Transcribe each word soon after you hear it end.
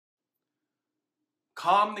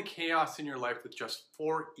Calm the chaos in your life with just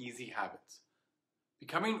 4 easy habits.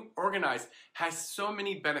 Becoming organized has so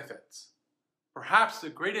many benefits. Perhaps the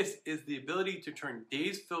greatest is the ability to turn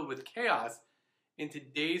days filled with chaos into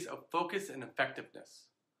days of focus and effectiveness.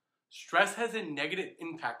 Stress has a negative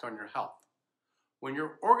impact on your health. When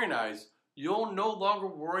you're organized, you'll no longer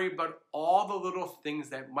worry about all the little things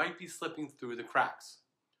that might be slipping through the cracks.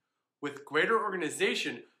 With greater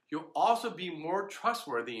organization, you'll also be more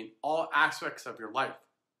trustworthy in all aspects of your life.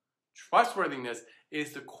 Trustworthiness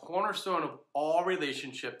is the cornerstone of all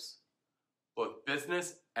relationships, both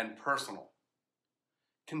business and personal.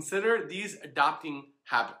 Consider these adopting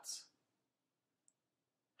habits.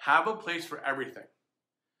 Have a place for everything.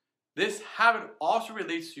 This habit also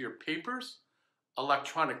relates to your papers,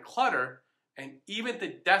 electronic clutter, and even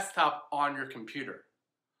the desktop on your computer.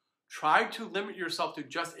 Try to limit yourself to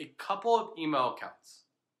just a couple of email accounts.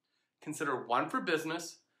 Consider one for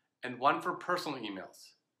business and one for personal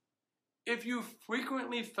emails. If you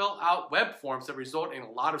frequently fill out web forms that result in a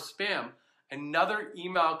lot of spam, another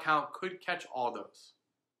email account could catch all those.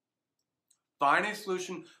 Find a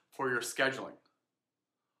solution for your scheduling.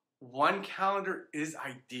 One calendar is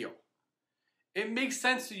ideal. It makes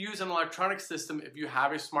sense to use an electronic system if you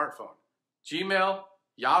have a smartphone. Gmail,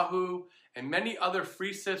 Yahoo, and many other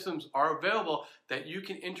free systems are available that you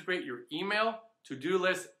can integrate your email, to-do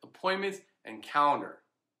list, appointments, and calendar.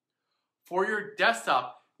 For your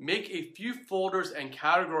desktop, make a few folders and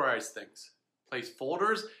categorize things. Place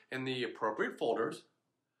folders in the appropriate folders.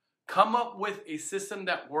 Come up with a system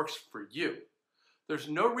that works for you. There's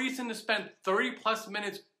no reason to spend 30+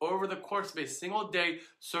 minutes over the course of a single day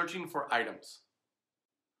searching for items.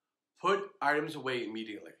 Put items away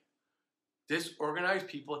immediately. Disorganized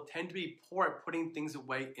people tend to be poor at putting things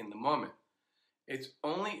away in the moment. It's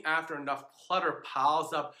only after enough clutter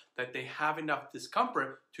piles up that they have enough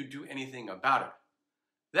discomfort to do anything about it.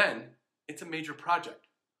 Then, it's a major project.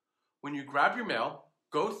 When you grab your mail,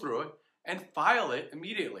 go through it, and file it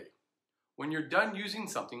immediately. When you're done using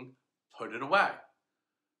something, put it away.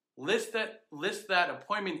 List that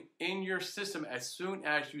appointment in your system as soon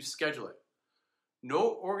as you schedule it.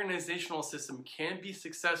 No organizational system can be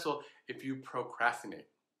successful if you procrastinate.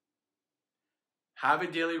 Have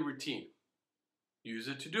a daily routine. Use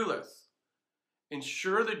a to-do list.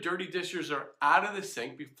 Ensure the dirty dishes are out of the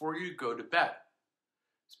sink before you go to bed.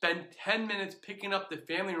 Spend 10 minutes picking up the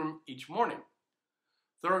family room each morning.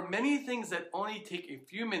 There are many things that only take a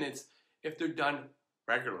few minutes if they're done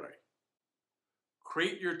regularly.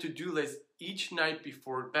 Create your to-do list each night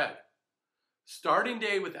before bed. Starting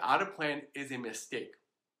day without a plan is a mistake.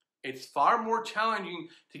 It's far more challenging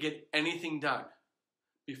to get anything done.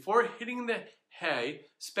 Before hitting the hay,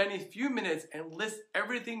 spend a few minutes and list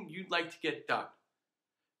everything you'd like to get done.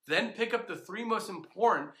 Then pick up the 3 most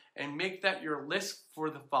important and make that your list for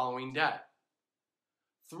the following day.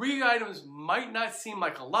 3 items might not seem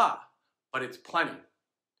like a lot, but it's plenty.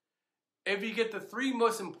 If you get the 3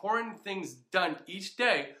 most important things done each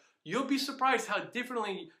day, you'll be surprised how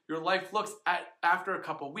differently your life looks after a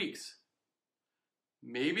couple weeks.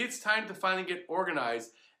 Maybe it's time to finally get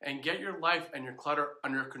organized and get your life and your clutter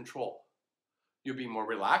under control. You'll be more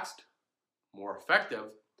relaxed, more effective,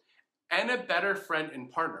 and a better friend and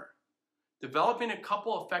partner. Developing a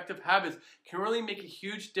couple effective habits can really make a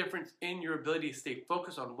huge difference in your ability to stay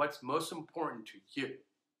focused on what's most important to you.